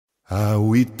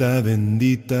Agüita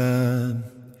bendita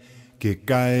que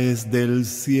caes del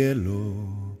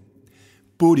cielo,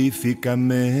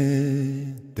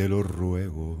 purifícame, te lo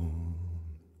ruego.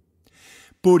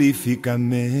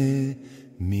 Purifícame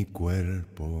mi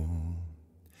cuerpo,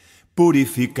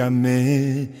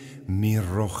 purifícame mi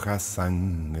roja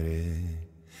sangre,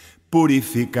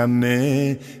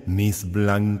 purifícame mis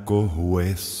blancos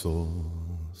huesos.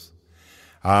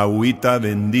 Agüita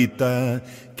bendita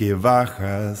que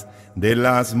bajas de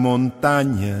las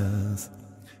montañas,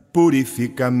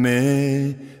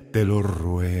 purifícame, te lo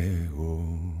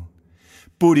ruego.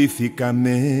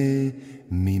 Purifícame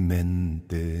mi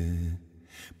mente,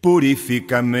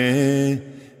 purifícame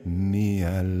mi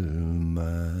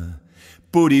alma,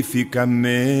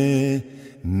 purifícame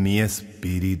mi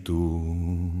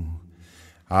espíritu.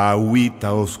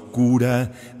 Agüita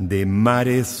oscura de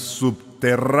mares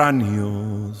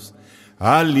subterráneos,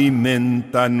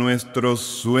 alimenta nuestros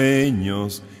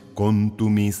sueños con tu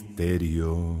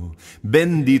misterio.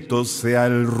 Bendito sea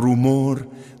el rumor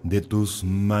de tus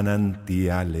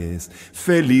manantiales,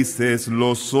 felices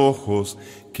los ojos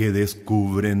que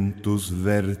descubren tus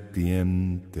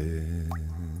vertientes.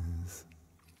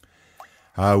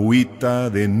 Agüita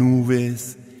de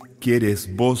nubes,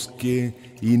 quieres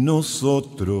bosque y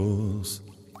nosotros,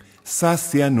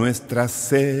 sacia nuestra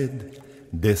sed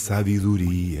de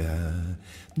sabiduría.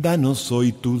 Danos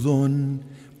hoy tu don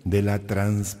de la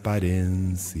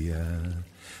transparencia.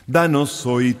 Danos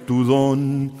hoy tu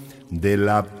don de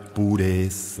la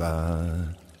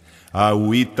pureza.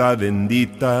 Agüita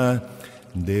bendita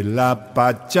de la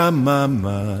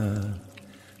Pachamama,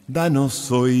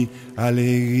 danos hoy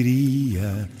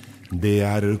alegría de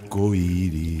arco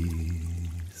iris.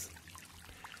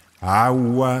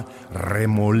 Agua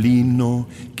remolino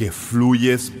que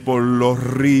fluyes por los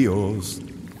ríos,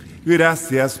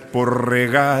 gracias por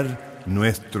regar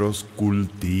nuestros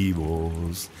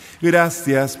cultivos,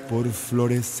 gracias por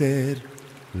florecer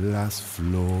las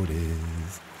flores,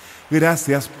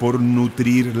 gracias por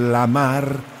nutrir la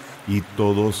mar y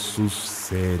todos sus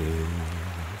seres.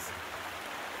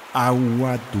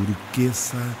 Agua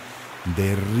turquesa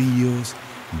de ríos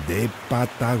de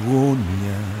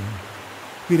Patagonia,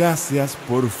 gracias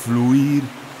por fluir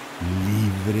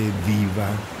libre, viva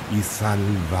y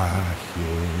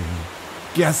salvaje.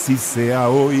 Que así sea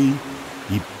hoy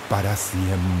y para siempre.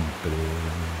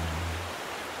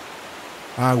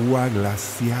 Agua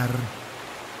glaciar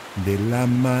de la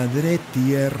madre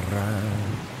tierra,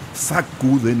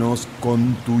 sacúdenos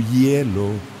con tu hielo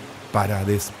para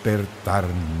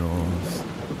despertarnos.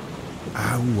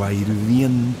 Agua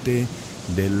hirviente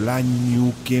del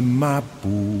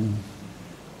Ñuquemapu,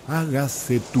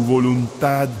 hágase tu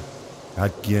voluntad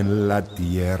aquí en la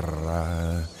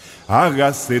tierra,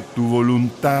 hágase tu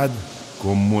voluntad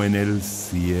como en el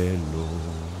cielo.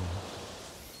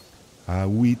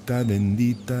 Agüita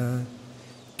bendita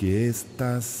que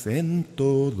estás en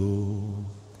todo,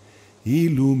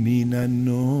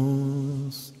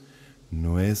 ilumínanos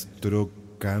nuestro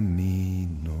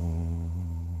camino.